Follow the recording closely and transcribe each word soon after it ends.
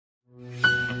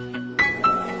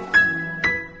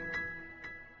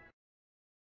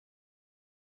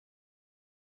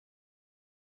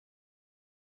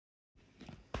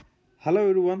Hello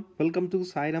everyone, welcome to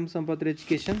Sairam Sampatirao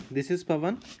education. This is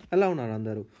Pavan. ఎలా ఉన్నారు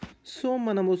అందరూ? So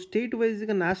మనము స్టేట్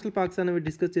వైజ్గా నేషనల్ పార్క్స్ అనేవి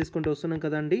డిస్కస్ చేసుకుంటూ వస్తున్నాం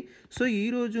కదండి. సో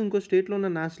ఈరోజు ఇంకో స్టేట్లో ఉన్న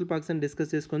నేషనల్ పార్క్స్ అని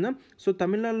డిస్కస్ చేసుకుందాం. సో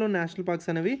తమిళనాడులో నేషనల్ పార్క్స్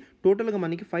అనేవి టోటల్గా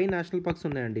మనకి 5 నేషనల్ పార్క్స్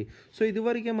ఉన్నాయండి. సో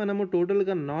ఇదివరకే మనము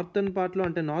టోటల్గా నార్థన్ పార్ట్లో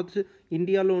అంటే నార్త్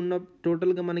ఇండియాలో ఉన్న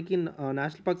టోటల్గా మనకి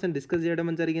నేషనల్ పార్క్స్ అని డిస్కస్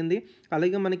చేయడం జరిగింది.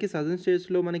 అలాగే మనకి సదర్న్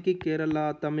స్టేట్స్లో మనకి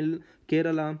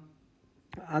కేరళ,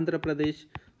 ఆంధ్రప్రదేశ్,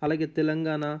 అలాగే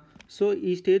తెలంగాణ, సో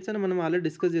ఈ స్టేట్స్ అని మనం ఆల్రెడీ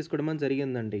డిస్కస్ చేసుకోవడం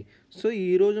జరిగిందండి. సో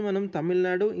ఈరోజు మనం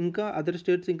తమిళనాడు ఇంకా అదర్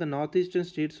స్టేట్స్ ఇంకా నార్త్ ఈస్టర్న్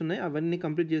స్టేట్స్ ఉన్నాయి, అవన్నీ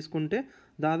కంప్లీట్ చేసుకుంటే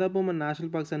దాదాపు మన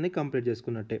నేషనల్ పార్క్స్ అన్నీ కంప్లీట్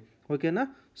చేసుకున్నట్టే. ఓకేనా?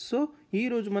 సో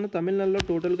ఈరోజు మన తమిళనాడులో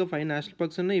టోటల్గా 5 నేషనల్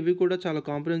పార్క్స్ ఉన్నాయి. ఇవి కూడా చాలా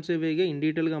కాంప్రహెన్సివ్గా ఇన్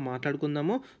డీటెయిల్గా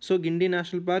మాట్లాడుకుందాము. So Guindy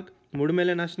national park,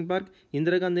 ముడుమేల national park,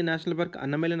 Indira Gandhi national park,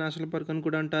 అన్నమేల national park అని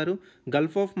కూడా అంటారు,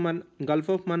 Gulf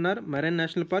of Mannar marine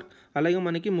national park, అలాగే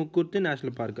మనకి ముక్కుర్తి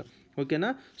నేషనల్ పార్క్. ఓకేనా?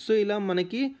 సో ఇలా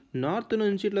మనకి నార్త్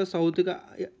నుంచి ఇట్లా సౌత్గా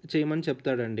చేయమని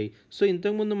చెప్తాడండి. సో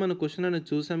ఇంతకుముందు మన క్వశ్చన్ అనేది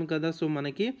చూసాము కదా. సో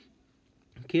మనకి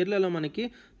కేరళలో మనకి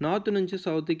నార్త్ నుంచి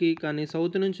సౌత్కి కానీ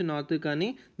సౌత్ నుంచి నార్త్ కానీ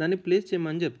దాన్ని ప్లేస్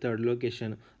చేయమని చెప్తాడు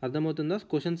లొకేషన్. అర్థమవుతుందా?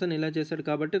 క్వశ్చన్స్ అని ఇలా చేశాడు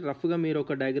కాబట్టి రఫ్గా మీరు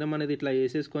ఒక డయాగ్రామ్ అనేది ఇట్లా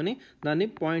వేసేసుకొని దాన్ని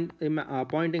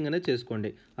పాయింటింగ్ అనేది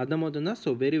చేసుకోండి. అర్థమవుతుందా?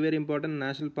 So very very important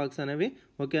national parks అనేవి.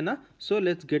 ఓకేనా? So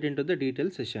let's get in to the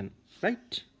detail session.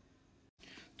 Right,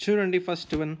 చూడండి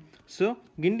first one. So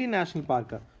Guindy national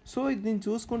park. So దీన్ని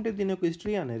చూసుకుంటే దీని యొక్క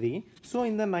హిస్టరీ అనేది so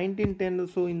in the 1910,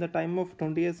 so in the time of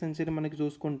 20th century మనకి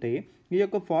చూసుకుంటే ఈ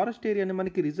యొక్క ఫారెస్ట్ ఏరియాని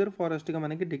మనకి రిజర్వ్ ఫారెస్ట్గా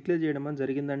మనకి డిక్లేర్ చేయడం అని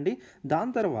జరిగిందండి.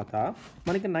 దాని తర్వాత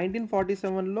మనకి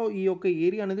 1947లో ఈ యొక్క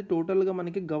ఏరియా అనేది టోటల్గా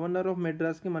మనకి గవర్నర్ ఆఫ్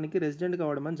మెడ్రాస్కి మనకి రెసిడెంట్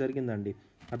కావడం అని జరిగిందండి.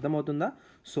 అర్థమవుతుందా?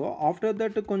 సో ఆఫ్టర్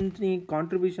దట్ కొన్ని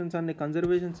కాంట్రిబ్యూషన్స్ అండ్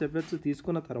కన్జర్వేషన్స్ ఎఫర్ట్స్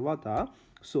తీసుకున్న తర్వాత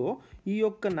సో ఈ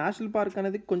యొక్క నేషనల్ పార్క్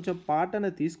అనేది కొంచెం పార్ట్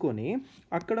అనేది తీసుకొని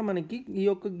అక్కడ మనకి ఈ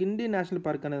యొక్క గిండి నేషనల్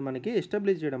పార్క్ అనేది మనకి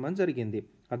ఎస్టాబ్లిష్ చేయడం అని జరిగింది.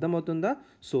 అర్థమవుతుందా?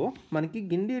 సో మనకి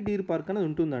గిండి డీర్ పార్క్ అనేది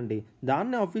ఉంటుందండి.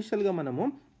 దాన్ని అఫీషియల్గా మనము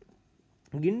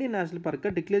గిండి నేషనల్ పార్క్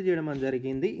డిక్లేర్ చేయడం అని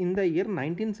జరిగింది ఇన్ ద ఇయర్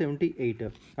 1978.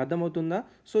 అర్థమవుతుందా?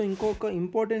 సో ఇంకొక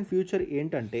ఇంపార్టెంట్ ఫ్యూచర్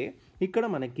ఏంటంటే ఇక్కడ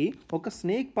మనకి ఒక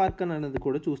స్నేక్ పార్క్ అనేది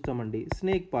కూడా చూస్తామండి.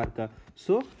 Snake park.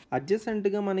 సో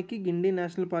అడ్జసెంట్గా మనకి గిండి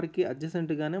నేషనల్ పార్క్కి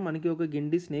అడ్జసెంట్గానే మనకి ఒక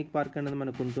గిండి స్నేక్ పార్క్ అనేది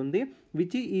మనకు ఉంటుంది,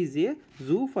 which is a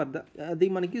zoo for the, అది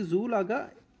మనకి జూ లాగా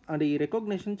అండ్ ఈ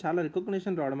చాలా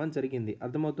రికగ్నిషన్ రావడం అని జరిగింది.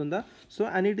 అర్థమవుతుందా? So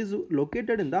and it is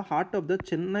located in the heart of the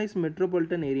Chennai's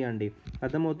metropolitan area అండి.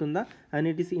 అర్థమవుతుందా? And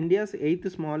it is India's 8th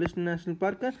smallest national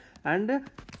park. And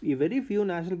ఈ వెరీ ఫ్యూ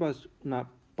నేషనల్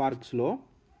పార్క్స్లో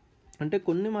అంటే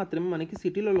కొన్ని మాత్రమే మనకి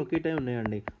సిటీలో లొకేట్ అయి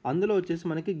ఉన్నాయండి. అందులో వచ్చేసి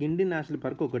మనకి గిండి నేషనల్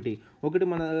పార్క్ ఒకటి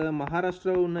మన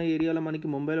మహారాష్ట్ర ఉన్న ఏరియాలో మనకి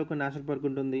ముంబైలో ఒక నేషనల్ పార్క్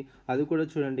ఉంటుంది, అది కూడా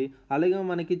చూడండి. అలాగే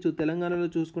మనకి తెలంగాణలో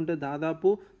చూసుకుంటే దాదాపు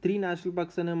 3 నేషనల్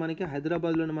పార్క్స్ అనేవి మనకి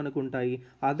హైదరాబాద్లోనే మనకు ఉంటాయి.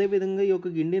 అదేవిధంగా ఈ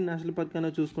యొక్క గిండి నేషనల్ పార్క్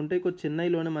అనేది చూసుకుంటే ఇక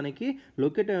చెన్నైలోనే మనకి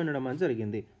లొకేట్ అయి ఉండడం అని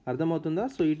జరిగింది. అర్థమవుతుందా?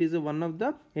 So it is one of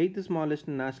the 8th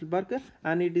smallest national park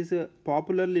and it is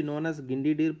popularly known as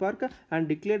Guindy deer park and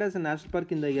declared as a national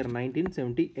park in the year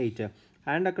 1978.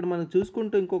 And అక్కడ మనం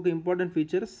చూసుకుంటూ ఇంకొక ఇంపార్టెంట్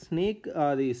ఫీచర్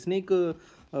స్నేక్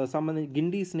సంబంధించి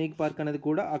Guindy snake park అనేది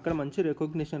కూడా అక్కడ మంచి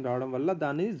recognition రావడం వల్ల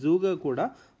దాన్ని జూగా కూడా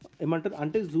ఏమంటారు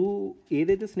అంటే జూ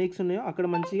ఏదైతే స్నేక్స్ ఉన్నాయో అక్కడ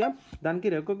మంచిగా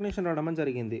దానికి రికగ్నిషన్ రావడం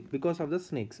జరిగింది బికాస్ ఆఫ్ ద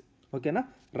స్నేక్స్. ఓకేనా?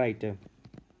 రైట్.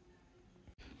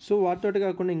 సో వాటితోటి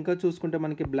కాకుండా ఇంకా చూసుకుంటే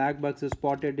మనకి బ్లాక్ బగ్స్,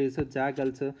 స్పాటెడ్ డీస్,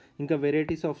 జాగల్స్, ఇంకా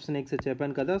వెరైటీస్ ఆఫ్ స్నేక్స్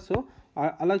చెప్పాను కదా. సో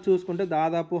అలా చూసుకుంటే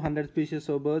దాదాపు 100 species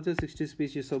of birds, 60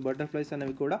 species of butterflies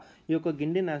అనేవి కూడా ఈ యొక్క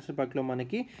గిండి నేషనల్ పార్క్లో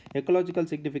మనకి ఎకలాజికల్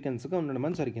సిగ్నిఫికెన్స్గా ఉండడం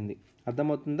అని జరిగింది.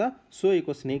 అర్థమవుతుందా? సో ఈ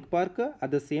యొక్క snake park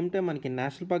at the same time మనకి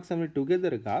నేషనల్ పార్క్స్ అనేవి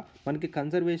టుగెదర్గా మనకి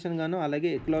కన్జర్వేషన్ గాను అలాగే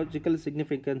ఎకలాజికల్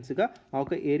సిగ్నిఫికెన్స్గా ఆ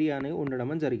ఒక ఏరియా అనేది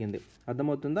ఉండడం అని జరిగింది.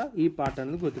 అర్థమవుతుందా? ఈ పార్ట్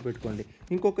అనేది గుర్తుపెట్టుకోండి.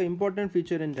 ఇంకొక ఇంపార్టెంట్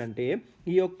ఫీచర్ ఏంటంటే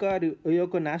ఈ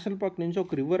యొక్క నేషనల్ పార్క్ నుంచి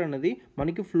ఒక రివర్ అనేది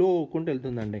మనకి ఫ్లో అవ్వకుండా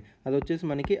వెళ్తుందండి. అది వచ్చేసి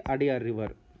మనకి అడియార్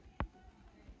రివర్.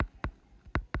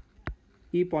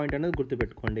 ఈ పాయింట్ అనేది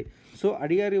గుర్తుపెట్టుకోండి. సో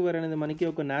అడియార్ రివర్ అనేది మనకి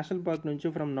ఒక నేషనల్ పార్క్ నుంచి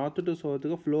ఫ్రమ్ నార్త్ టు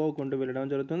సౌత్గా ఫ్లో అవ్వకుండా వెళ్ళడం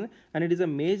జరుగుతుంది and it is a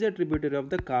major tributary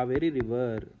of the Kaveri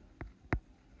river.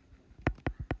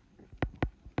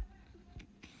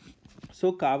 So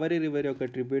Kaveri river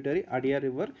యొక్క tributary Adyar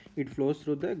river, it flows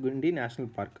through the Guindy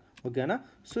national park. ఓకేనా?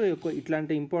 సో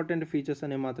ఇట్లాంటి ఇంపార్టెంట్ ఫీచర్స్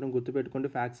అనేవి మాత్రం గుర్తుపెట్టుకోండి,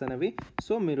 ఫ్యాక్ట్స్ అనేవి.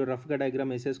 సో మీరు రఫ్గా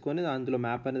డయాగ్రామ్ వేసేసుకొని అందులో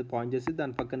మ్యాప్ అనేది పాయింట్ చేసి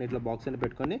దాని పక్కన ఇట్లా బాక్స్ అని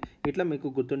పెట్టుకొని ఇట్లా మీకు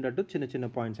గుర్తుండట్టు చిన్న చిన్న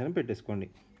పాయింట్స్ అని పెట్టేసుకోండి.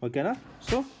 ఓకేనా?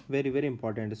 So very very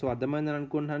important. So అర్థమైందని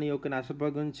అనుకుంటున్నాను ఈ యొక్క నేషనల్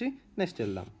పార్క్ గురించి. నెక్స్ట్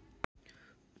వెళ్దాం.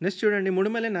 నెక్స్ట్ చూడండి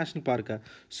ముడుమలై national park.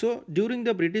 So during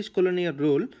the British colonial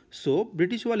rule, so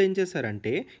British వాళ్ళు ఏం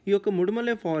చేశారంటే ఈ యొక్క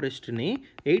ముడుమలై ఫారెస్ట్ని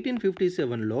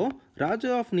 1857లో రాజు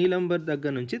ఆఫ్ నీలంబర్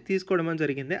దగ్గర నుంచి తీసుకోవడం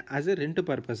జరిగింది యాజ్ ఎ రెంట్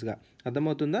పర్పస్గా.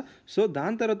 అర్థమవుతుందా? సో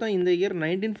దాని తర్వాత ఇన్ ద ఇయర్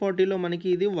 1940లో మనకి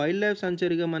ఇది వైల్డ్ లైఫ్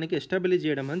సాంక్చురీగా మనకి ఎస్టాబ్లిష్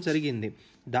చేయడం అని జరిగింది.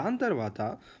 దాని తర్వాత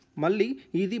మళ్ళీ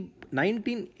ఇది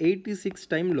 1986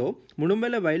 టైంలో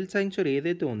ముడుమలై వైల్డ్ సాంక్చురీ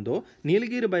ఏదైతే ఉందో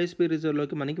నీలగిరి బయోస్ఫియర్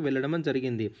రిజర్వ్లోకి మనకి వెళ్ళడం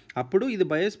జరిగింది. అప్పుడు ఇది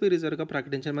బయోస్ఫియర్ రిజర్వ్గా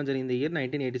ప్రకటించడం జరిగింది ఇయర్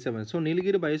 1987. సో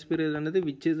నీలగిరి బయోస్ఫియర్ రిజర్వ్ అనేది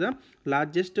which is the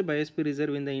largest biosphere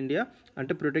reserve in the India,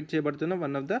 అంటే ప్రొటెక్ట్ చేయబడుతున్న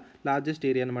one of the largest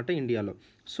area అనమాట ఇండియాలో.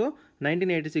 సో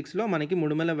 1986లో మనకి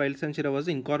ముడుమలై wild sanctuary was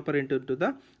incorporated to the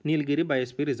Nilgiri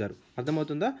biosphere reserve.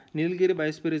 అర్థమవుతుందా? నీలగిరి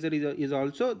biosphere reserve is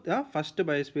also the first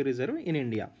biosphere reserve in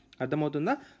India.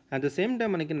 అర్థమవుతుందా? At the same time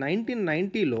మనకి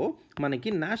 1990లో మనకి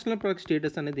national park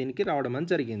status అనేది దీనికి రావడం అని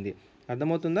జరిగింది.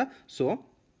 అర్థమవుతుందా? సో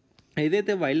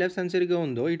ఏదైతే వైల్డ్ లైఫ్ సాంక్చురీగా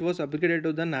ఉందో it was upgraded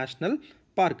to the national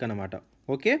park అనమాట.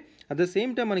 Okay. At the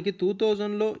same time మనకి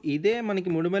 2000లో ఇదే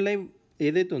మనకి ముడుమలై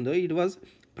ఏదైతే ఉందో ఇట్ వాజ్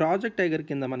ప్రాజెక్ట్ టైగర్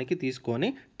కింద మనకి తీసుకొని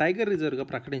టైగర్ రిజర్వ్గా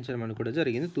ప్రకటించడం అని కూడా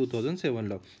జరిగింది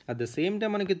 2007లో. అట్ ద సేమ్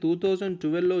టైం మనకి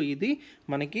 2012లో ఇది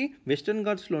మనకి వెస్టర్న్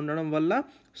ఘాట్స్లో ఉండడం వల్ల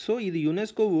సో ఇది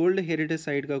యునెస్కో వరల్డ్ హెరిటేజ్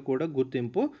సైట్గా కూడా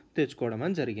గుర్తింపు తెచ్చుకోవడం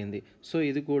అని జరిగింది. సో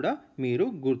ఇది కూడా మీరు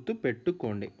గుర్తు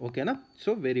పెట్టుకోండి. ఓకేనా?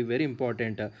 So very very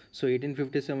important. So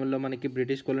 1857లో మనకి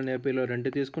బ్రిటిష్ కొలోనియల్ పీరియడ్లో రెంట్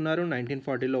తీసుకున్నారు.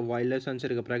 1940లో వైల్డ్ లైఫ్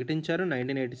సాంక్చురీగా ప్రకటించారు.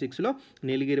 1986లో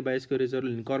నీలగిరి బయోస్ఫియర్ రిజర్వ్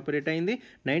ఇన్కార్పొరేట్ అయింది.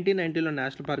 1990లో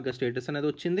నేషనల్ పార్క్ స్టేటస్ అనేది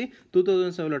వచ్చింది.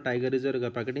 2007లో టైగర్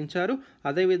రిజర్వ్గా ప్రకటించారు.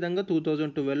 అదేవిధంగా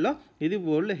 2012లో ఇది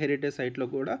వరల్డ్ హెరిటేజ్ సైట్లో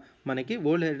కూడా మనకి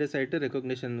వరల్డ్ హెరిటేజ్ సైట్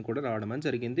రికగ్నిషన్ కూడా రావడం అని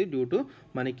జరిగింది డ్యూ టు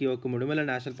మనకి ఒక ముడుమలై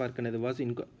నేషనల్ పార్క్ అనేది వాజ్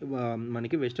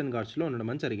మనకి వెస్టర్న్ ఘాట్స్లో ఉండడం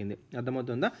అని జరిగింది.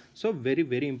 అర్థమవుతుందా? సో వెరీ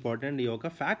వెరీ ఇంపార్టెంట్ ఈ యొక్క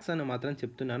ఫ్యాక్ట్స్ అని మాత్రం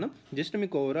చెప్తున్నాను, జస్ట్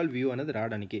మీకు ఓవరాల్ వ్యూ అనేది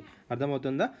రావడానికి.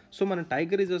 అర్థమవుతుందా? సో మనం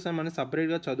టైగర్ రిజర్వ్స్ అని మనం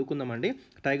సపరేట్గా చదువుకుందామండి.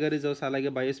 టైగర్ రిజర్వ్స్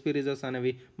అలాగే బయోస్ఫియర్ రిజర్వ్స్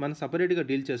అనేవి మనం సపరేట్గా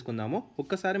డీల్ చేసుకుందాము.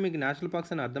 ఒక్కసారి మీకు నేషనల్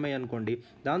పార్క్స్ అని అర్థమయ్యాయి అనుకోండి,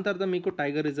 దాని తర్వాత మీకు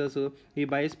టైగర్ రిజర్వ్స్ ఈ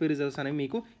బయోస్ఫియర్ రిజర్వ్స్ అనేవి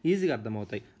మీకు ఈజీగా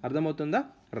అర్థమవుతాయి. అర్థమవుతుందా?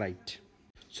 రైట్.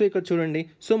 సో ఇక్కడ చూడండి.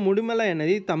 సో ముడుమలై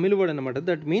అనేది తమిళ వర్డ్ అనమాట.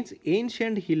 That means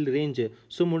ancient hill range.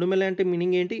 So ముడుమలై అంటే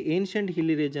మీనింగ్ ఏంటి? ఏన్షియంట్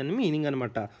హిల్ రేంజ్ అని మీనింగ్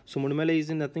అనమాట. So ముడుమలై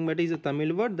is nothing but is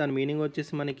Tamil word. దాని మీనింగ్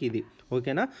వచ్చేసి మనకి ఇది.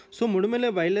 ఓకేనా? So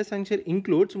ముడుమలై wild life sanctuary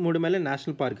includes ముడుమలై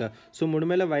national park. So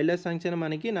ముడుమలై wild life sanctuary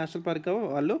మనకి నేషనల్ పార్క్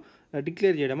వాళ్ళు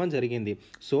డిక్లేర్ చేయడం జరిగింది.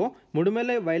 So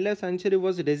ముడుమలై wild life sanctuary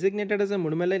was designated as a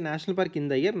ముడుమలై national park in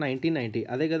the year 1990.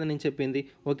 అదే కదా నేను చెప్పింది.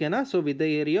 ఓకేనా? So with the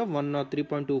area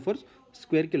 103.24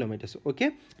 square kilometres. Okay,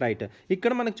 right.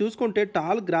 ఇక్కడ మనకు చూసుకుంటే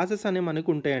టాల్ గ్రాసెస్ అనేవి మనకు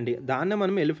ఉంటాయండి. దాన్నే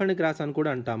మనం ఎలిఫెంట్ గ్రాస్ అని కూడా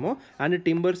అంటాము. And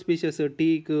timber species,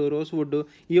 teak, rose would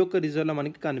ఈ యొక్క రిజర్వ్లో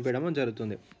మనకి కనిపించడం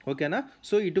జరుగుతుంది. ఓకేనా?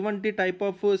 సో ఇటువంటి టైప్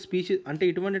ఆఫ్ స్పీషీస్ అంటే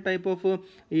ఇటువంటి టైప్ ఆఫ్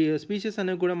ఈ స్పీషీస్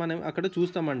అనేవి కూడా మనం అక్కడ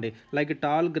చూస్తామండి. లైక్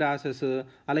టాల్ గ్రాసెస్,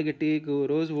 అలాగే టీక్,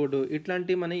 రోజ్ వుడ్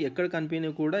ఇట్లాంటివి మనకి ఎక్కడ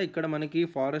కనిపించినవి కూడా ఇక్కడ మనకి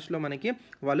ఫారెస్ట్లో మనకి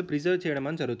వాళ్ళు ప్రిజర్వ్ చేయడం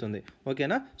అని జరుగుతుంది.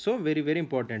 ఓకేనా? So very very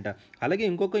important. అలాగే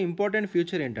ఇంకొక ఇంపార్టెంట్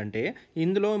ఫ్యూచర్ ఏంటంటే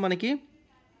ఇందులో మనకి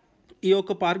ఈ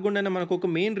యొక్క పార్క్ గుండానే మనకు ఒక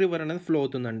మెయిన్ రివర్ అనేది ఫ్లో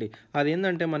అవుతుందండి.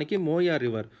 అదేంటంటే మనకి మోయార్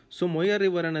రివర్. సో మోయార్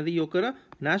రివర్ అనేది ఈ యొక్క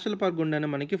నేషనల్ పార్క్ గుండానే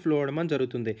మనకి ఫ్లో అవడం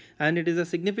జరుగుతుంది. And it is a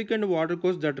significant water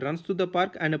course that runs to the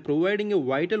park and providing a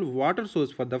vital water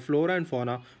source for the flora and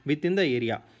fauna with in the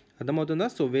area. అర్థమవుతుందా?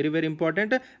 So very very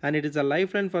important. And it is a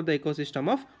life line for the ecosystem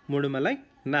of ముడుమలై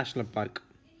national park.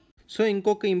 So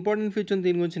ఇంకొక important feature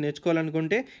దీని గురించి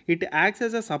నేర్చుకోవాలనుకుంటే it acts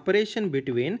as a separation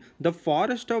between the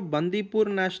forest of Bandipur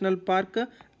national park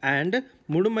and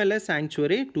ముడుమలై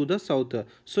sanctuary to the south.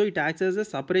 So it acts as a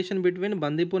separation between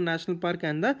Bandipur national park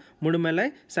and the ముడుమలై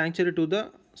sanctuary to the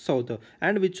south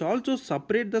and which also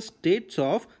separate the states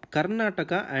of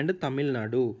Karnataka and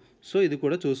Tamil Nadu. So ఇది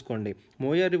కూడా చూసుకోండి.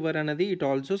 మోయార్ river అనేది it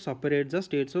also separates the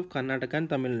states of Karnataka and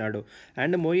Tamil Nadu.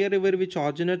 And మోయార్ river which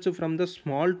originates from the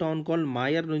small town call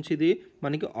మాయర్ నుంచి ఇది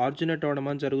మనకి originate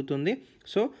అవడం జరుగుతుంది.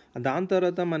 So దాని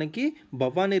తర్వాత మనకి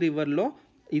భవానీ రివర్లో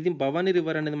ఇది భవానీ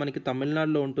రివర్ అనేది మనకి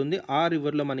తమిళనాడులో ఉంటుంది. ఆ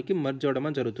రివర్లో మనకి మర్జ్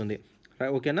అవడం జరుగుతుంది.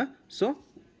 ఓకేనా? సో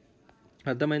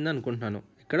అర్థమైంది అనుకుంటున్నాను.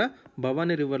 ఇక్కడ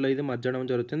భవానీ రివర్లో ఇది మర్జడం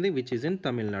జరుగుతుంది విచ్ ఈజ్ ఇన్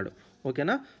తమిళనాడు.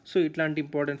 ఓకేనా? సో ఇట్లాంటి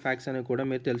ఇంపార్టెంట్ ఫ్యాక్ట్స్ అనేవి కూడా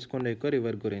మీరు తెలుసుకోండి ఎక్కువ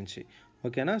రివర్ గురించి.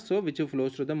 ఓకేనా? So which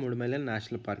flows to the ముడుమలై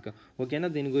national park. ఓకేనా?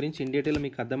 దీని గురించి ఇన్ డీటెయిల్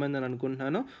మీకు అర్థమైందని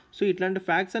అనుకుంటున్నాను. సో ఇట్లాంటి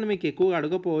ఫ్యాక్ట్స్ అని మీకు ఎక్కువగా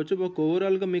అడగపోవచ్చు, ఒక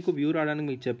ఓవరాల్గా మీకు వ్యూ రావడానికి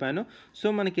మీకు చెప్పాను. సో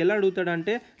మనకి ఎలా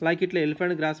అడుగుతాడంటే లైక్ ఇట్లా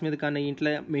ఎలిఫెంట్ గ్రాస్ మీద కానీ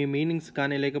ఇట్లా మీ మీనింగ్స్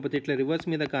కానీ లేకపోతే ఇట్లా రివర్స్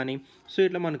మీద కానీ సో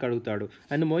ఇట్లా మనకు అడుగుతాడు.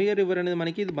 అండ్ మోయార్ రివర్ అనేది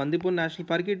మనకి ఇది బందీపూర్ నేషనల్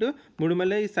పార్క్, ఇటు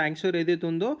ముడుమలై సాంక్చురీ ఏదైతే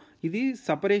ఉందో ఇది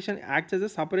separation acts as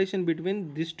a separation between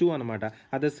this two అనమాట.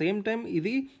 అట్ ద సేమ్ టైమ్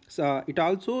ఇది it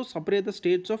also separate the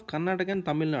states of Karnataka and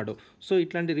Tamil Nadu. So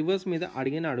ఇట్లాంటి రివర్స్ మీద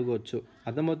అడగవచ్చు.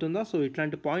 అర్థమవుతుందా? సో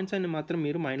ఇట్లాంటి పాయింట్స్ అన్ని మాత్రం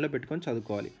మీరు మైండ్లో పెట్టుకొని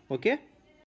చదువుకోవాలి. ఓకే,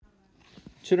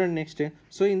 చూడండి next.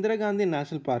 So Indira Gandhi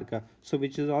national park, so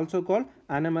which is also called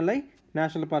Anamalai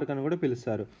national park అని కూడా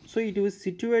పిలుస్తారు. So it is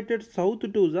situated south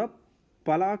to the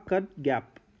పలాకడ్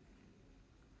gap.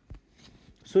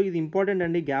 So ఇది ఇంపార్టెంట్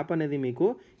అండి, గ్యాప్ అనేది మీకు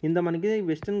మనకి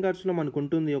వెస్టర్న్ ఘాట్స్లో మనకు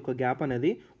ఉంటుంది ఒక గ్యాప్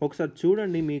అనేది. ఒకసారి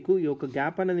చూడండి, మీకు ఈ యొక్క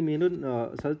గ్యాప్ అనేది మీరు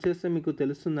సర్చ్ చేస్తే మీకు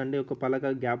తెలుస్తుందండి ఒక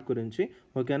పలాకడ్ గ్యాప్ గురించి.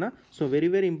 ఓకేనా? సో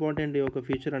వెరీ వెరీ ఇంపార్టెంట్ ఈ యొక్క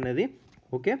ఫీచర్ అనేది.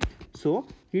 Okay, so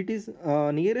it is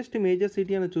nearest major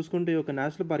city అని చూసుకుంటే ఈ యొక్క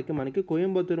నేషనల్ పార్క్ మనకి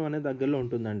కోయంబత్తూరు అనే దగ్గరలో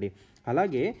ఉంటుందండి.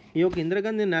 అలాగే ఈ యొక్క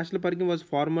Indira Gandhi national park was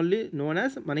formally known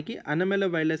as మనకి అనమల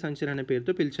వైల్డ్ లైఫ్ సాంక్చురీ అనే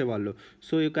పేరుతో పిలిచేవాళ్ళు.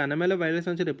 సో ఈ యొక్క అనమల వైల్డ్ లైఫ్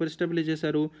సాంక్చురీ ఎప్పుడు ఎస్టాబ్లిష్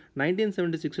చేశారు?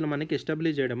 1976లో మనకి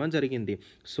ఎస్టాబ్లిష్ చేయడం జరిగింది.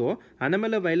 సో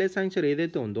అనమల వైల్డ్ లైఫ్ సాంక్చురీ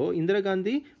ఏదైతే ఉందో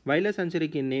ఇందిరాగాంధీ వైల్డ్ లైఫ్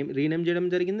సాంక్చురీకి రీనేమ్ చేయడం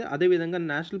జరిగింది. అదేవిధంగా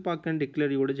నేషనల్ పార్క్ అని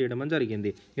డిక్లేర్ కూడా చేయడం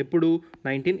జరిగింది. ఎప్పుడు?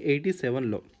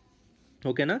 1987లో.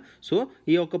 ఓకేనా? సో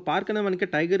ఈ యొక్క పార్క్ అనేది మనకి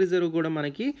టైగర్ రిజర్వ్ కూడా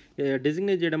మనకి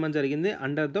డెసిగ్నేట్ చేయడం జరిగింది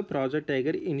under the project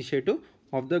tiger initiative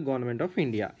of the government of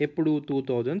India. ఎప్పుడు?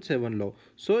 2007లో.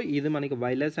 సో ఇది మనకి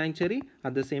wild life sanctuary,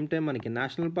 at the same time మనకి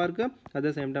national park, at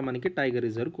the same time మనకి టైగర్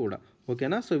రిజర్వ్ కూడా.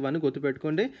 ఓకేనా? సో ఇవన్నీ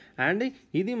గుర్తుపెట్టుకోండి. అండ్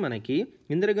ఇది మనకి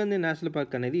ఇందిరాగాంధీ నేషనల్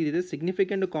పార్క్ అనేది ఇది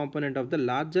significant component of the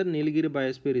larger Nilgiri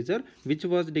biosphere reserve which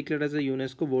was declared as a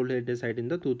UNESCO world heritage site in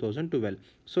the 2012.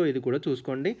 So ఇది కూడా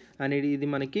చూసుకోండి. అండ్ ఇది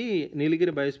మనకి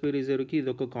నీలగిరి బయోస్ఫియర్ రిజర్వ్కి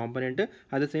ఇది ఒక component.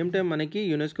 At the same time మనకి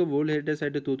యునెస్కో వరల్డ్ హెరిటేజ్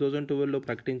సైట్ 2012లో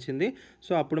ప్రకటించింది.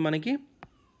 So అప్పుడు మనకి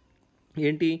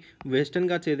ఏంటి వెస్టర్న్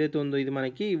ఘాట్స్ ఏదైతే ఉందో ఇది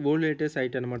మనకి వరల్డ్ హెరిటేజ్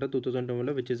సైట్ అనమాట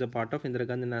 2012లో, which is a part of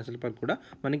Indira Gandhi national park కూడా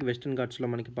మనకి వెస్టర్న్ ఘాట్స్లో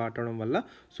మనకి పార్ట్ అవడం వల్ల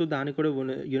సో దానికి కూడా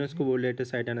యునెస్కో వరల్డ్ హెరిటేజ్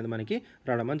సైట్ అనేది మనకి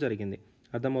రావడం జరిగింది.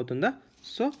 అర్థమవుతుందా?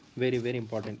 సో వెరీ వెరీ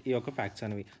ఇంపార్టెంట్ ఈ యొక్క ఫ్యాక్ట్స్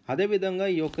అనేవి. అదేవిధంగా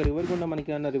ఈ యొక్క రివర్ గుండా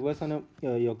మనకి ఏమైనా రివర్స్ అనే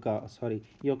ఈ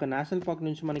యొక్క నేషనల్ పార్క్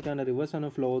నుంచి మనకి ఏమైనా రివర్స్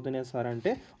అనేవి ఫ్లో అవుతున్నాయి సార్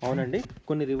అంటే అవునండి,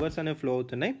 కొన్ని రివర్స్ అనేవి ఫ్లో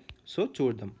అవుతున్నాయి. సో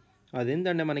చూద్దాం.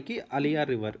 అదేంటంటే మనకి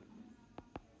Aliyar river.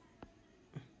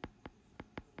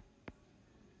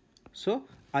 So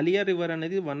Alia river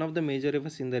అనేది one of the major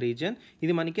rivers in the region.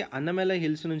 ఇది మనకి అన్నమల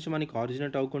హిల్స్ నుంచి మనకి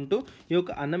ఆరిజినేట్ అవ్వకుంటూ ఈ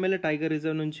యొక్క అన్నమల టైగర్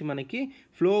రిజర్వ్ నుంచి మనకి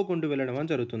ఫ్లో అవ్వకుంటూ వెళ్ళడం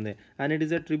జరుగుతుంది. And it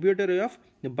is a tributary of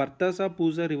బర్తాసా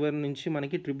Pooja river నుంచి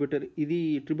మనకి ఇది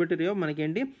ట్రిబ్యూటరీ ఆఫ్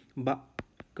మనకేంటి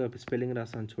స్పెల్లింగ్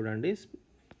రాస్తాను చూడండి,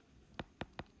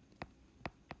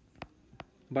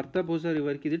 బర్తాపూజా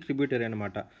రివర్కి ఇది ట్రిబ్యూటరీ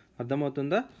అనమాట.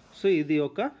 అర్థమవుతుందా? సో ఇది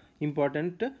ఒక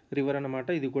ఇంపార్టెంట్ రివర్ అనమాట,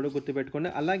 ఇది కూడా గుర్తుపెట్టుకోండి.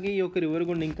 అలాగే ఈ యొక్క రివర్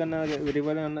కూడా ఇంకా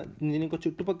రివర్ అన్న దీనికి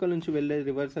చుట్టుపక్కల నుంచి వెళ్ళే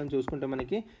రివర్స్ అని చూసుకుంటే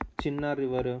మనకి చిన్న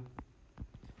రివర్,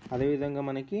 అదేవిధంగా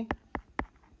మనకి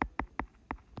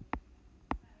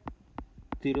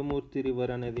తిరుమూర్తి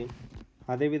రివర్ అనేది,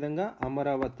 అదేవిధంగా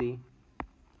అమరావతి.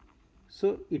 సో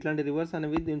ఇట్లాంటి రివర్స్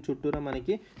అనేవి దీని చుట్టూరా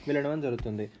మనకి వెళ్ళడం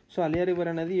జరుగుతుంది. సో అలియా రివర్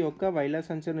అనేది ఈ యొక్క వైల్డ్ లైఫ్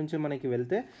సెంచరీ నుంచి మనకి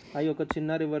వెళ్తే ఆ యొక్క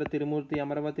చిన్న రివర్, తిరుమూర్తి,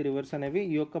 అమరావతి రివర్స్ అనేవి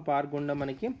ఈ యొక్క పార్క్ గుండా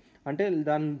మనకి అంటే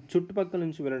దాని చుట్టుపక్కల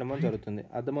నుంచి వెళ్ళడం జరుగుతుంది.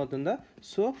 అర్థమవుతుందా?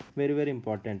 So very very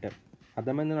important.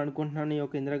 అర్థమైందని అనుకుంటున్నాను ఈ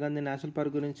యొక్క ఇందిరాగాంధీ నేషనల్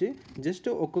పార్క్ గురించి. జస్ట్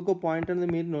ఒక్కొక్క పాయింట్ అనేది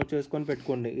మీరు నోట్ చేసుకొని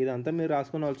పెట్టుకోండి, ఇదంతా మీరు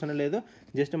రాసుకొని అవసరం లేదు.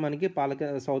 జస్ట్ మనకి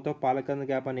సౌత్ ఆఫ్ పాలకంద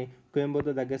గ్యాప్ అని,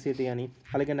 కోయంబత్తూరు దగ్గర సిటీ అని,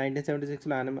 అలాగే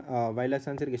 1976లో వైల్డ్ లైఫ్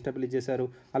సెంచరీకి ఎస్టాబ్లిష్ చేశారు.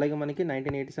 అలాగే మనకి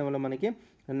 1987లో మనకి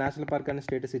నేషనల్ పార్క్ అనే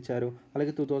స్టేటస్ ఇచ్చారు.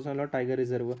 అలాగే 2000లో టైగర్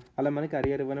రిజర్వ్, అలా మనకి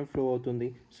అలియా రివర్ అనేది ఫ్లో అవుతుంది.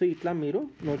 సో ఇట్లా మీరు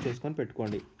నోట్ చేసుకొని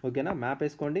పెట్టుకోండి. ఓకేనా? మ్యాప్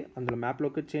వేసుకోండి, అందులో మ్యాప్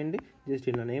లొకేట్ చేయండి, జస్ట్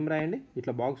ఇట్లా నేమ్ రాయండి,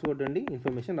 ఇట్లా బాక్స్ కొట్టండి,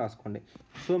 ఇన్ఫర్మేషన్ రాసుకోండి.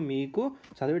 సో మీకు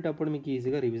చదివేటప్పుడు మీకు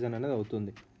ఈజీగా రివిజన్ అనేది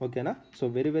అవుతుంది. ఓకేనా? So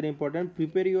very very important,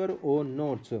 prepare your own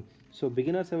notes. So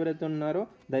beginners ఎవరైతే ఉన్నారో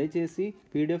దయచేసి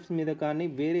పీడిఎఫ్స్ మీద కానీ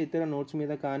వేరే ఇతర నోట్స్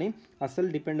మీద కానీ అస్సలు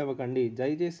డిపెండ్ అవ్వకండి.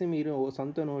 దయచేసి మీరు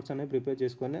సొంత నోట్స్ అనేవి ప్రిపేర్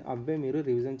చేసుకొని అవే మీరు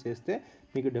రివిజన్ చేస్తే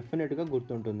మీకు డెఫినెట్గా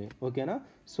గుర్తుంటుంది. ఓకేనా?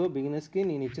 సో బిగినర్స్కి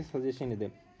నేను ఇచ్చే సజెషన్ ఇదే,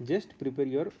 just prepare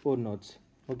your own notes.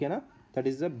 ఓకేనా? That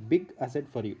is the big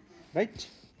asset for you, right?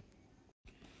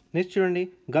 Next చూడండి,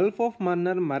 Gulf of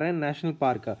Mannar marine national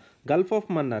park. Gulf of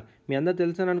Mannar మీ అందరూ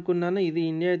తెలుసని అనుకున్నాను. ఇది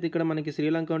ఇండియా అయితే ఇక్కడ మనకి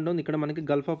శ్రీలంక ఉంటుంది, ఇక్కడ మనకి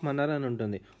గల్ఫ్ ఆఫ్ మన్నార్ అని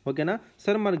ఉంటుంది. ఓకేనా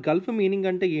సార్? మరి గల్ఫ్ మీనింగ్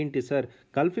అంటే ఏంటి సార్?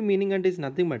 గల్ఫ్ మీనింగ్ అంటే is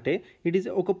nothing but it is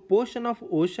ఒక పోర్షన్ ఆఫ్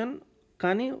ఓషన్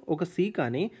కానీ ఒక సీ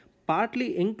కానీ partly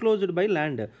enclosed by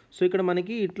land. So ఇక్కడ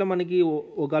మనకి ఇట్లా మనకి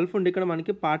ఓ గల్ఫ్ ఉండి ఇక్కడ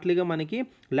మనకి పార్ట్లీగా మనకి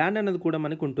ల్యాండ్ అనేది కూడా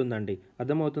మనకి ఉంటుందండి.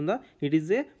 అర్థమవుతుందా? It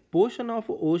is a portion of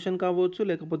ocean కావచ్చు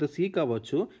లేకపోతే సీ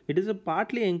కావచ్చు, it is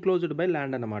partly enclosed by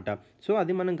land అనమాట. సో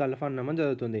అది మనం గల్ఫ్ అన్నామని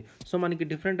జరుగుతుంది. సో మనకి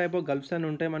డిఫరెంట్ టైప్ ఆఫ్ గల్ఫ్స్ అని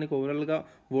ఉంటాయి మనకి ఓవరాల్గా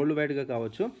వరల్డ్ వైడ్గా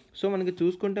కావచ్చు. సో మనకి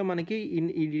చూసుకుంటే మనకి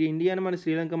ఇండియా మన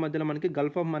శ్రీలంక మధ్యలో మనకి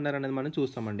గల్ఫ్ ఆఫ్ మన్నార్ అనేది మనం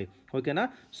చూస్తామండి. ఓకేనా.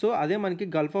 సో అదే మనకి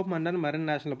Gulf of Mannar marine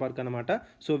national park అనమాట.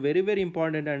 సో వెరీ వెరీ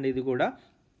ఇంపార్టెంట్ అండి ఇది కూడా.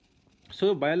 సో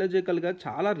బయాలజికల్గా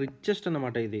చాలా రిచెస్ట్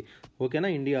అనమాట ఇది. ఓకేనా,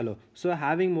 ఇండియాలో. So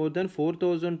having more than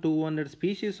 4200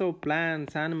 species of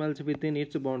plants animals with in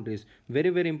it's boundaries.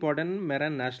 Very very important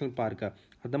marine national park.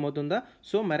 అర్థమవుతుందా?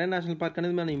 సో మెరైన్ నేషనల్ పార్క్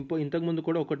అనేది మనం ఇంతకుముందు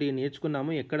కూడా ఒకటి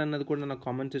నేర్చుకున్నాము. ఎక్కడన్నది కూడా నాకు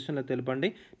కామెంట్ సెక్షన్లో తెలపండి,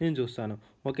 నేను చూస్తాను.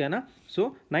 ఓకేనా. సో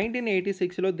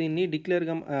 1986లో దీన్ని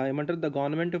డిక్లేర్గా ఏమంటారు, the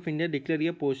government of India declare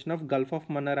a portion of Gulf of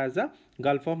Mannar as a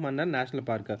Gulf of Mannar national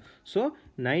park. So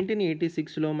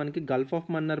 1986లో మనకి గల్ఫ్ ఆఫ్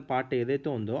మన్నార్ పార్ట్ ఏదైతే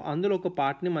ఉందో అందులో ఒక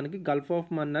పార్ట్ని మనకి Gulf of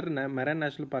Mannar marine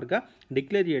national పార్క్గా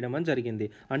declare చేయడం అని జరిగింది.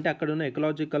 అంటే అక్కడ ఉన్న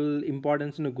ఎకలాజికల్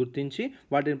ఇంపార్టెన్స్ని గుర్తించి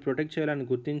వాటిని ప్రొటెక్ట్ చేయాలని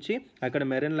గుర్తించి అక్కడ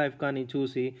మెరైన్ లైఫ్ కానీ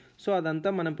చూసి సో అదంతా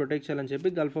మనం ప్రొటెక్ట్ చేయాలని చెప్పి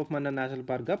గల్ఫ్ ఆఫ్ మన్నార్ నేషనల్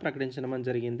పార్క్గా ప్రకటించడం అని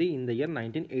జరిగింది ఇన్ ద ఇయర్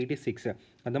 1986.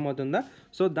 అర్థమవుతుందా?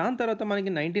 సో దాని తర్వాత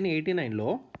మనకి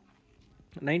 1989లో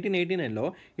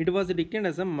it was declared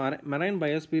as a marine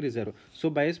biosphere reserve. So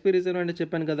biosphere reserve అంటే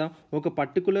చెప్పాను కదా, ఒక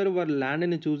పర్టికులర్ వాళ్ళ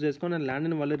ల్యాండ్ని చూస్ చేసుకొని ఆ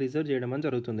ల్యాండ్ని వాళ్ళు రిజర్వ్ చేయడం అని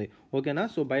జరుగుతుంది. ఓకేనా.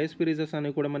 సో బయోస్ఫియర్ రిజర్వ్స్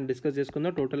అనేవి కూడా మనం డిస్కస్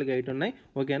చేసుకుందాం. టోటల్గా 8 ఉన్నాయి.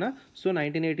 ఓకేనా. సో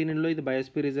 1989లో ఇది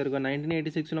బయోస్ఫియర్ రిజర్వ్గా,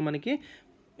 1986లో మనకి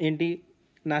ఏంటి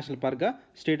నేషనల్ పార్క్గా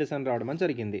స్టేటస్ అని రావడం అని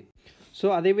జరిగింది. సో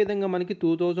అదేవిధంగా మనకి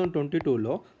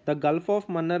 2022లో the Gulf of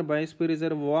Mannar biosphere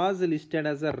reserve was listed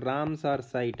as a Ramsar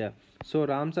site. So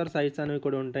Ramsar sites అనేవి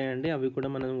కూడా ఉంటాయండి, అవి కూడా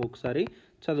మనం ఒకసారి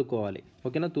చదువుకోవాలి.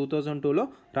 ఓకేనా. 2002లో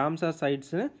రామ్సార్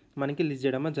సైట్స్ మనకి లిస్ట్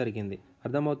చేయడం జరిగింది.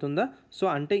 అర్థమవుతుందా? సో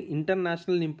అంటే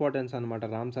ఇంటర్నేషనల్ ఇంపార్టెన్స్ అనమాట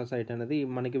రామ్సార్ సైట్ అనేది.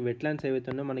 మనకి వెట్లాండ్స్ ఏవైతే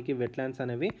ఉన్నాయో మనకి వెట్లాండ్స్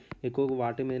అనేవి ఎక్కువగా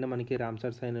వాటి మీద మనకి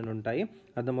రామ్సార్ సైట్ అని ఉంటాయి.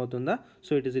 అర్థమవుతుందా?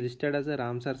 So it is listed as a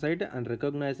Ramsar site and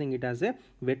recognising it as a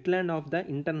wetland of the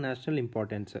international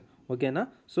importance. ఓకేనా.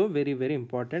 సో వెరీ వెరీ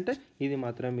ఇంపార్టెంట్, ఇది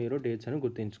మాత్రం మీరు డేట్స్ అని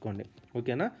గుర్తుంచుకోండి.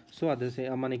 ఓకేనా. సో అదే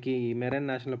మనకి మెరైన్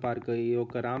నేషనల్ పార్క్, ఈ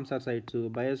యొక్క Ramsar sites,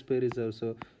 biosphere reserves,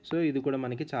 so ఇది కూడా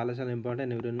మనకి చాలా చాలా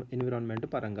ఇంపార్టెంట్ ఎన్విరాన్మెంట్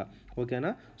పరంగా.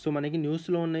 ఓకేనా. సో మనకి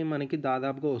న్యూస్లో ఉన్నాయి, మనకి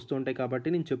దాదాపుగా వస్తుంటాయి కాబట్టి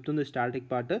నేను చెప్తుంది స్టాటిక్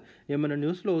పార్ట్. ఏమైనా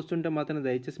న్యూస్లో వస్తుంటే మాత్రం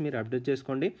దయచేసి మీరు అప్డేట్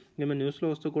చేసుకోండి. ఏమైనా న్యూస్లో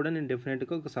వస్తూ కూడా నేను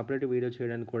డెఫినెట్గా ఒక సపరేట్ వీడియో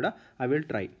చేయడానికి కూడా ఐ విల్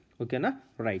ట్రై. ఓకేనా.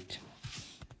 రైట్.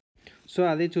 సో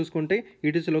అదే చూసుకుంటే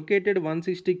it is located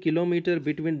 160 kilometre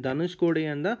between Dhanushkodi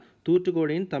and the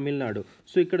తూర్చుకోడి in Tamil Nadu.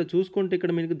 So ఇక్కడ చూసుకుంటే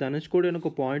ఇక్కడ మీకు ధనుష్కోడి అని ఒక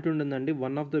పాయింట్ ఉంటుందండి,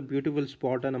 one of the beautiful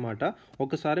spot అనమాట.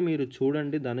 ఒకసారి మీరు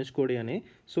చూడండి ధనుష్కోడి అని.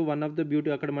 So one of the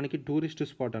beauty అక్కడ మనకి టూరిస్ట్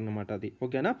స్పాట్ అనమాట అది.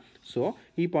 ఓకేనా. సో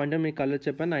ఈ పాయింట్ మీకు కలర్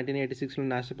చెప్పాను. 1986లో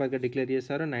నేషనల్ పార్క్గా డిక్లేర్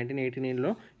చేశారు.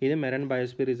 1989లో ఇది మెరైన్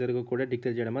బయోస్ఫియర్ రిజర్వ్గా కూడా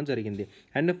డిక్లేర్ చేయడం జరిగింది.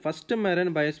 And first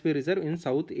marine biosphere reserve in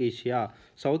south Asia.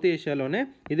 South ఏషియాలోనే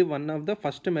ఇది one of the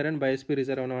first marine biosphere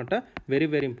reserve అనమాట. Very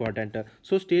very important.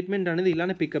 So statement అనేది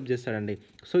ఇలానే పికప్ చేస్తాడండి.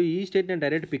 సో ఈ స్టేట్మెంట్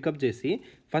డైరెక్ట్ పికప్ చేసి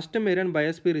first marine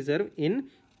biosphere reserve in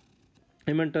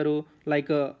ఏమంటారు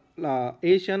like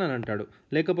Asia అని అంటాడు,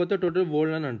 లేకపోతే టోటల్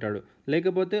వరల్డ్ అని అంటాడు,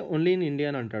 లేకపోతే ఓన్లీ ఇన్ ఇండియా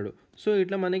అని అంటాడు. సో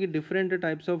ఇట్లా మనకి డిఫరెంట్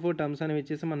టైప్స్ ఆఫ్ టర్మ్స్ అనేవి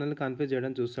ఇచ్చేసి మనల్ని కన్ఫ్యూజ్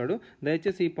చేయడం చూస్తాడు.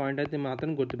 దయచేసి ఈ పాయింట్ అయితే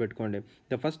మాత్రం గుర్తుపెట్టుకోండి.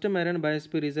 The first marine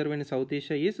biosphere reserve in south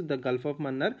Asia is the Gulf of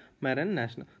Mannar marine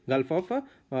national Gulf of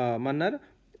Mannar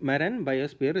marine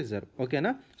biosphere reserve.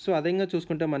 ఓకేనా. సో అదేవిధంగా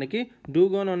చూసుకుంటే మనకి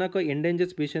డూగోన్ అనే ఒక ఎండేంజర్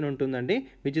స్పీషీస్ ఉంటుందండి,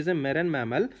 which is a marine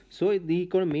mammal. So ఇది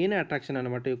కూడా మెయిన్ అట్రాక్షన్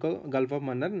అనమాట ఈ యొక్క గల్ఫ్ ఆఫ్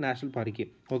మన్నార్ నేషనల్ పార్క్కి.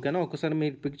 ఓకేనా. ఒకసారి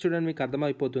మీరు పిక్ చూడండి, మీకు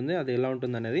అర్థమైపోతుంది అది ఎలా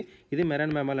ఉంటుంది అనేది. ఇది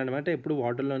మెరైన్ మ్యామల్ అనమాట, ఎప్పుడు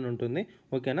వాటర్లోనే ఉంటుంది.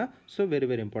 ఓకేనా. సో వెరీ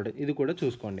వెరీ ఇంపార్టెంట్, ఇది కూడా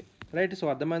చూసుకోండి. రైట్. సో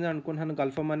అర్థమైంది అనుకుంటున్నాను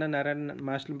Gulf of Mannar marine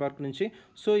national park నుంచి.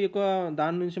 సో ఈ యొక్క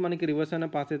దాని నుంచి మనకి రివర్స్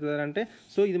అయినా పాస్ అవుతుందంటే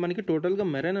సో ఇది మనకి టోటల్గా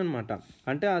మెరైన్ అనమాట,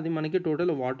 అంటే అది మనకి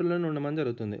టోటల్ వాటర్లోనే ఉండమని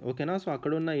జరుగుతుంది. ఓకేనా. సో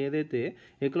అక్కడ ఉన్న ఏదైతే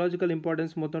ఎకలాజికల్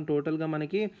ఇంపార్టెన్స్ మొత్తం టోటల్గా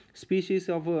మనకి స్పీషీస్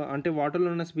ఆఫ్ అంటే వాటర్లో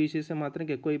ఉన్న స్పీషీస్ మాత్రం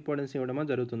ఎక్కువ ఇంపార్టెన్స్ ఇవ్వడం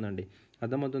జరుగుతుందండి.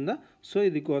 అర్థమవుతుందా? సో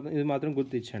ఇది మాత్రం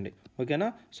గుర్తించండి. ఓకేనా.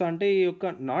 సో అంటే ఈ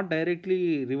యొక్క నాట్ డైరెక్ట్లీ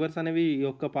రివర్స్ అనేవి ఈ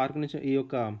యొక్క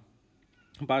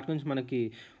పార్క్ నుంచి మనకి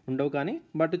ఉండవు, కానీ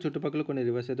బట్ చుట్టుపక్కల కొన్ని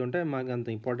రివర్స్ అయితే ఉంటాయి, మాకు అంత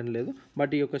ఇంపార్టెంట్ లేదు.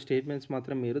 బట్ ఈ యొక్క స్టేట్మెంట్స్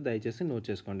మాత్రం మీరు దయచేసి నోట్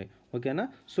చేసుకోండి. ఓకేనా.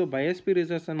 సో బయోస్ఫియర్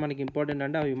రిజర్వ్స్ అని మనకి ఇంపార్టెంట్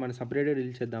అంటే అవి మనం సపరేట్గా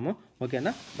డీల్ చేద్దాము.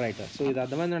 ఓకేనా. రైట్. సో ఇది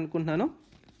అర్థమైంది అనుకుంటున్నాను.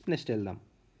 నెక్స్ట్ వెళ్దాం.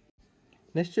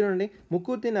 నెక్స్ట్ చూడండి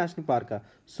ముకుర్తి నేషనల్ పార్క్.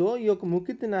 సో ఈ యొక్క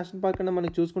ముకుర్తి నేషనల్ పార్క్ అంటే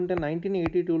మనకి చూసుకుంటే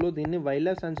 1982లో దీన్ని వైల్డ్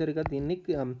లైఫ్ సెంచరీగా దీన్ని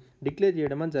డిక్లేర్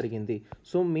చేయడం జరిగింది.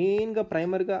 సో మెయిన్గా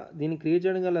ప్రైమర్గా దీన్ని క్రియేట్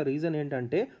చేయడం గల రీజన్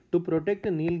ఏంటంటే to protect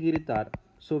Nilgiri tar.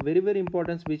 So very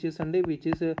important species అండి which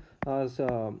is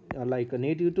like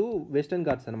native to western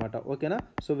Ghats అనమాట. ఓకేనా.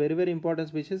 So very important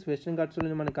species western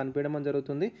ఘాట్స్లో మనకి కనిపించడం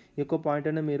జరుగుతుంది. ఈ యొక్క పాయింట్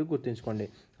అనేది మీరు గుర్తుంచుకోండి.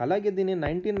 అలాగే దీన్ని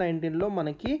 1919లో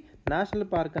మనకి నేషనల్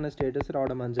పార్క్ అనే స్టేటస్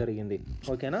రావడం అని జరిగింది.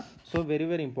 ఓకేనా. So very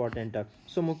important.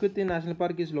 So Mukurthi national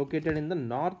park is located in the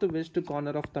north west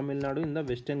corner of Tamil Nadu in the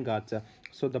western Ghats.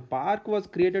 So the park was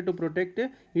created to protect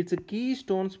it's key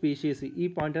stone species. ఈ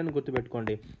point అని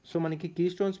గుర్తుపెట్టుకోండి. So మనకి key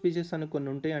stone species అని కొన్ని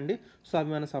ఉంటాయండి. So అవి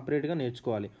మనం సపరేట్గా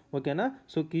నేర్చుకోవాలి. ఓకేనా.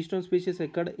 సో కీ స్టోన్ స్పీషీస్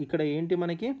ఇక్కడ ఏంటి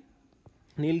మనకి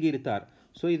నీలగిరి తార్.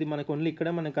 సో ఇది మనకు ఓన్లీ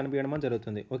ఇక్కడే మనకు కనిపించడం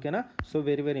జరుగుతుంది. ఓకేనా. So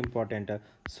very important.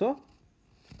 So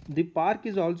the park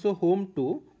is also home to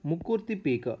Mukurthi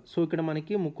peak. So ఇక్కడ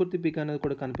మనకి ముకుర్తి పీక్ అనేది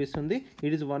కూడా కనిపిస్తుంది.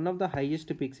 It is one of the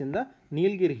highest peaks in the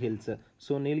Nilgiri hills.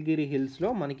 So నీలగిరి హిల్స్లో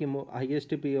మనకి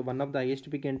one of the highest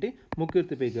peak ఏంటి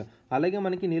ముకుర్తి పీక్. అలాగే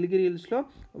మనకి నీలగిరి హిల్స్లో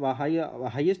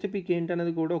హైయెస్ట్ పీక్ ఏంటి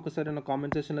అనేది కూడా ఒకసారి నా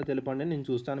కామెంట్ సెక్షన్లో తెలపండి. నేను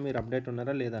చూస్తాను మీరు అప్డేట్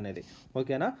ఉన్నారా లేదనేది.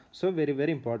 ఓకేనా. So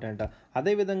very important.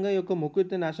 అదేవిధంగా ఈ యొక్క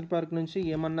ముకుర్తి నేషనల్ పార్క్ నుంచి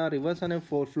ఏమన్నా రివర్స్ అనే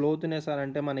ఫ్లో అవుతున్నాయి సార్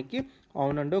అంటే మనకి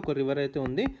అవునండి ఒక రివర్ అయితే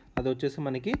ఉంది. అది వచ్చేసి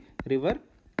మనకి రివర్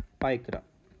పైక్రా.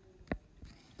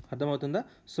 అర్థమవుతుందా.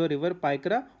 So river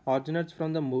పైక్రా originates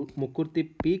from the Mukurthi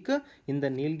peak in the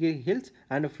Nilgiri hills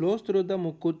and flows through the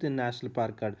Mukurthi national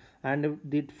park and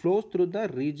దిట్ flows through the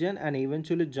region and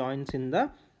eventually joins in the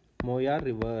మోయార్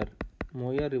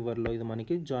రివర్లో ఇది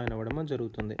మనకి జాయిన్ అవ్వడం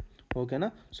జరుగుతుంది. ఓకేనా.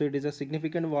 So it is a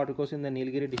significant water course in the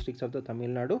Nilgiri districts of the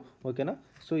Tamil Nadu. ఓకేనా.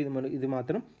 So ఇది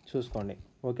మాత్రం చూసుకోండి.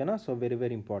 ఓకేనా. So very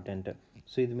important.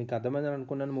 సో ఇది మీకు అర్థమైందని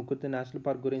అనుకున్నాను ముకుర్తి నేషనల్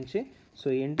పార్క్ గురించి. సో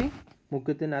ఏంటి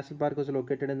Mukurthi national park was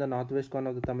located in the north west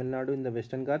corner of the Tamil Nadu in the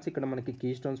western Ghats. ఇక్కడ మనకి కీ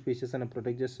స్టోన్ స్పీషీస్ అని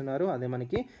ప్రొటెక్ట్ చేస్తున్నారు. అదే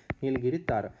మనకి నీలగిరి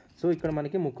తార్. సో ఇక్కడ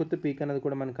మనకి ముకుర్తి పీక్ అనేది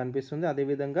కూడా మనకు కనిపిస్తుంది.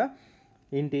 అదేవిధంగా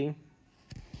ఏంటి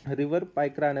రివర్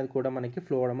పైక్రా అనేది కూడా మనకి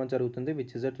ఫ్లో అవడం జరుగుతుంది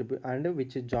which is a trip and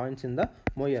which joins in the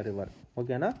మోయా river.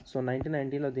 ఓకేనా. సో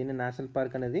 1990లో దీన్ని నేషనల్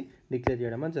పార్క్ అనేది డిక్లేర్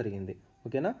చేయడం జరిగింది.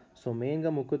 ఓకేనా. సో మెయిన్గా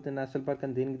ముకుర్తి నేషనల్ పార్క్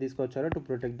అని దీనికి తీసుకొచ్చారు టు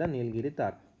ప్రొటెక్ట్ ద నీలగిరి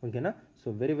తార్. ఓకేనా.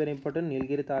 So very important.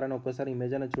 నీలగిరి తార్ అని ఒక్కసారి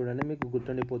ఇమేజ్ అనేది చూడండి మీకు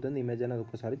గుర్తుండిపోతుంది ఇమేజ్ అనేది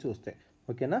ఒక్కసారి చూస్తే.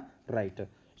 ఓకేనా. రైట్.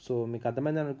 సో మీకు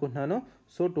అర్థమైందని అనుకుంటున్నాను.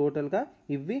 సో టోటల్గా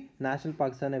ఇవి నేషనల్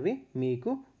పార్క్స్ అనేవి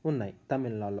మీకు ఉన్నాయి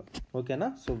తమిళనాడులో. ఓకేనా.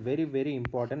 So very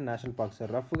important national parks.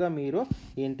 రఫ్గా మీరు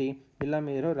ఏంటి ఇలా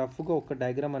మీరు రఫ్గా ఒక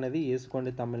డయాగ్రామ్ అనేది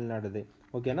వేసుకోండి తమిళనాడుది.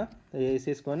 ఓకేనా.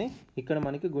 వేసేసుకొని ఇక్కడ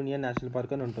మనకి గునియా నేషనల్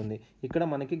పార్క్ అని ఉంటుంది. ఇక్కడ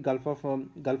మనకి Gulf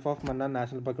of Mannar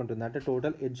national park ఉంటుంది. అంటే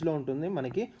టోటల్ ఎడ్జ్లో ఉంటుంది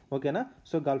మనకి. ఓకేనా.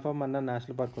 So Gulf of Mannar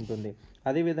national park ఉంటుంది.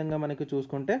 అదేవిధంగా మనకి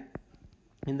చూసుకుంటే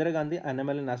ఇందిరాగాంధీ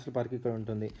అన్నమల నేషనల్ పార్క్ ఇక్కడ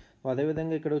ఉంటుంది.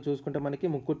 అదేవిధంగా ఇక్కడ చూసుకుంటే మనకి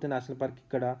ముకుర్తి నేషనల్ పార్క్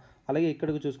ఇక్కడ. అలాగే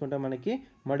ఇక్కడికి చూసుకుంటే మనకి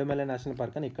మడుమల నేషనల్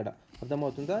పార్క్ అని ఇక్కడ.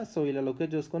 అర్థమవుతుందా. సో ఇలా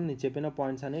లొకేట్ చూసుకొని నేను చెప్పిన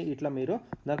పాయింట్స్ అని ఇట్లా మీరు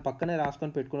దాని పక్కనే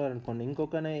రాసుకొని పెట్టుకున్నారు అనుకోండి.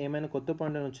 ఇంకొక ఏమైనా కొత్త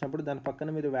పాయింట్ అని వచ్చినప్పుడు దాని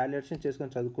పక్కన మీరు వాల్యుయేషన్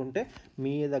చేసుకొని చదువుకుంటే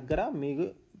మీ దగ్గర మీకు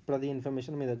ప్రతి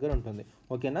ఇన్ఫర్మేషన్ మీ దగ్గర ఉంటుంది.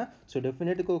 ఓకేనా. సో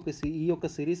డెఫినెట్గా ఈ యొక్క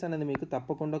సిరీస్ అనేది మీకు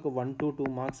తప్పకుండా ఒక 1 to 2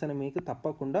 మార్క్స్ అని మీకు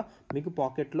తప్పకుండా మీకు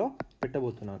పాకెట్లో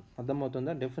పెట్టబోతున్నాను.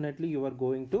 అర్థమవుతుందా. Definitely you are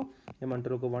going to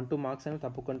ఏమంటారు ఒక 1-2 మార్క్స్ అనేవి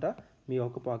తప్పకుండా మీ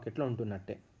యొక్క పాకెట్లో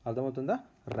ఉంటున్నట్టే. అర్థమవుతుందా.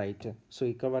 రైట్. సో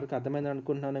ఇక్కడ వరకు అర్థమైంది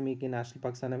అనుకుంటున్నాను మీకు ఈ నేషనల్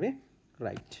పార్క్స్ అనేవి.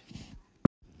 రైట్.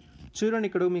 చూడండి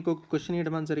ఇక్కడ మీకు ఒక క్వశ్చన్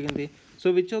ఇవ్వడం జరిగింది. So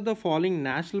which of the following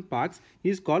national parks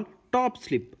is called top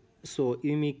slip. So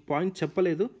ఇది మీకు పాయింట్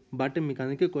చెప్పలేదు బట్ మీకు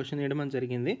అందుకే క్వశ్చన్ వేయడం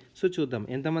జరిగింది. సో చూద్దాం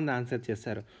ఎంతమంది ఆన్సర్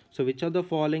చేస్తారు. So which of the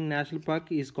following national park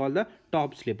is called the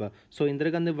top slip. So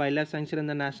Indira Gandhi wild life sanctuary in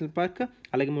the national park,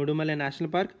 అలాగే ముడుమలై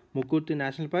national park, Mukurthi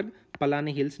national park,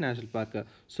 పలాని హిల్స్ నేషనల్ పార్క్.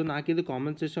 సో నాకు ఇది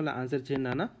comment సెక్షన్లో answer చేయండి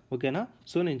నాన్న. ఓకేనా.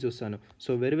 So నేను చూస్తాను.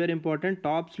 So very important.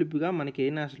 Top స్లిప్గా మనకి ఏ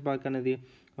నేషనల్ పార్క్ అనేది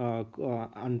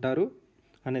అంటారు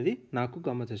అనేది నాకు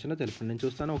కామెంట్ సెక్షన్లో తెలుపండి. నేను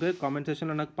చూస్తాను. ఓకే. కామెంట్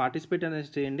సెక్షన్లో నాకు పార్టిసిపేట్ అనేది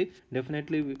చేయండి.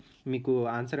 డెఫినెట్లీ మీకు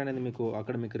ఆన్సర్ అనేది మీకు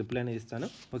అక్కడ మీకు రిప్లై అనేది ఇస్తాను.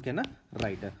 ఓకేనా.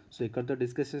 రైట్. సో ఇక్కడితో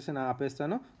డిస్కషన్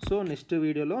ఆపేస్తాను. సో నెక్స్ట్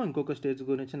వీడియోలో ఇంకొక స్టేట్స్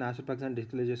గురించి నేషనల్ పార్క్స్ అని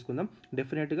డిస్ప్లే చేసుకుందాం.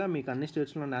 డెఫినెట్గా మీకు అన్ని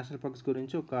స్టేట్స్లో నేషనల్ పార్క్స్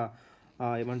గురించి ఒక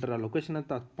ఏమంటారు ఆ లొకేషన్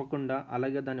అనేది తప్పకుండా,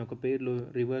 అలాగే దాని యొక్క పేర్లు,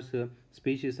 రివర్స్,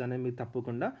 స్పీషీస్ అనేది మీకు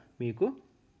తప్పకుండా మీకు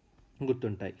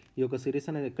గుర్తుంటాయి. ఈ యొక్క సిరీస్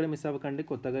అనేది ఎక్కడ మిస్ అవ్వకండి.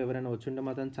 కొత్తగా ఎవరైనా వచ్చింటే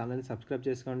మాత్రం ఛానల్ని సబ్స్క్రైబ్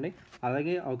చేసుకోండి.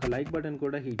 అలాగే ఒక లైక్ బటన్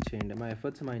కూడా హిట్ చేయండి మా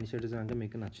ఎఫర్ట్స్, మా ఇనిషియేటివ్స్ కనుక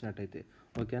మీకు నచ్చినట్టయితే.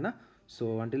 ఓకేనా. So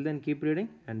until then keep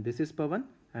reading and this is Pawan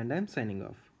and I'm signing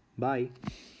off. Bye.